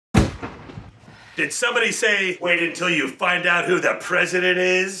Did somebody say, wait until you find out who the president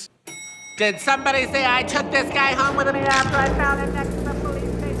is? Did somebody say I took this guy home with me after I found him next to the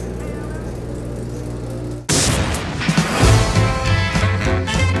police station?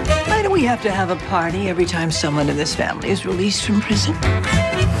 Why do we have to have a party every time someone in this family is released from prison?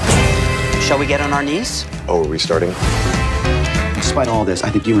 Shall we get on our knees? Oh, are we starting? Despite all this, I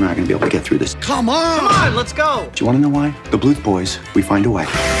think you and I are going to be able to get through this. Come on! Come on, let's go! Do you want to know why? The Bluth boys, we find a way.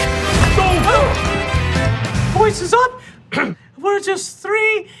 Voices up! We're just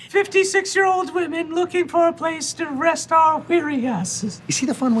three 56-year-old women looking for a place to rest our weary asses. You see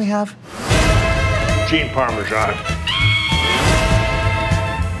the fun we have? Gene Parmesan.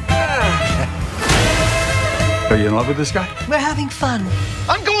 Are you in love with this guy? We're having fun.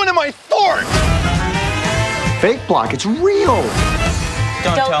 I'm going to my fort! Fake block, it's real!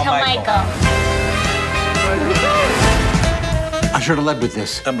 Don't tell Michael. I should have led with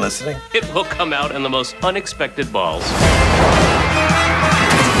this. I'm listening. It will come out in the most unexpected balls.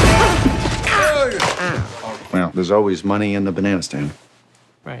 Well, there's always money in the banana stand.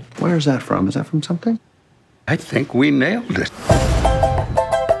 Right. Where's that from? Is that from something? I think we nailed it.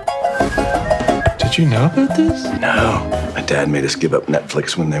 Did you know about this? No. My dad made us give up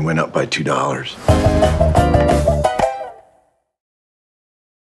Netflix when they went up by $2.